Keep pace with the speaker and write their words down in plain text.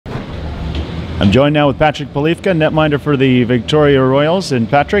I'm joined now with Patrik Polivka, netminder for the Victoria Royals. And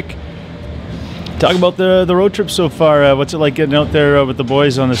Patrik, talk about the road trip so far. What's it like getting out there with the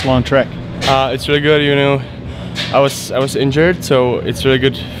boys on this long trek? It's really good. You know, I was injured, so it's really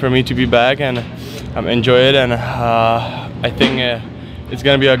good for me to be back, and I'm enjoying it. And I think it's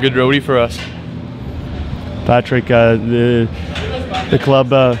gonna be a good roadie for us. Patrik, the club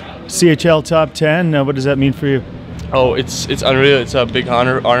CHL top 10. What does that mean for you? Oh, it's unreal. It's a big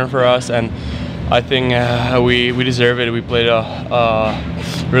honor for us, and I think we deserve it. We played a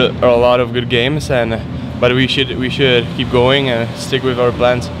lot of good games, but we should keep going and stick with our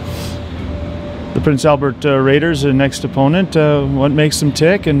plans. The Prince Albert Raiders, the next opponent. What makes them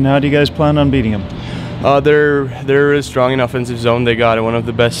tick, and how do you guys plan on beating them? They're really strong in offensive zone. They got one of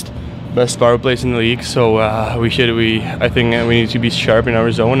the best power plays in the league. So I think we need to be sharp in our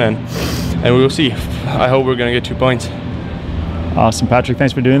zone, and we will see. I hope we're gonna get 2 points. Awesome, Patrik.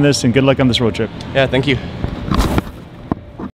 Thanks for doing this, and good luck on this road trip. Yeah, thank you.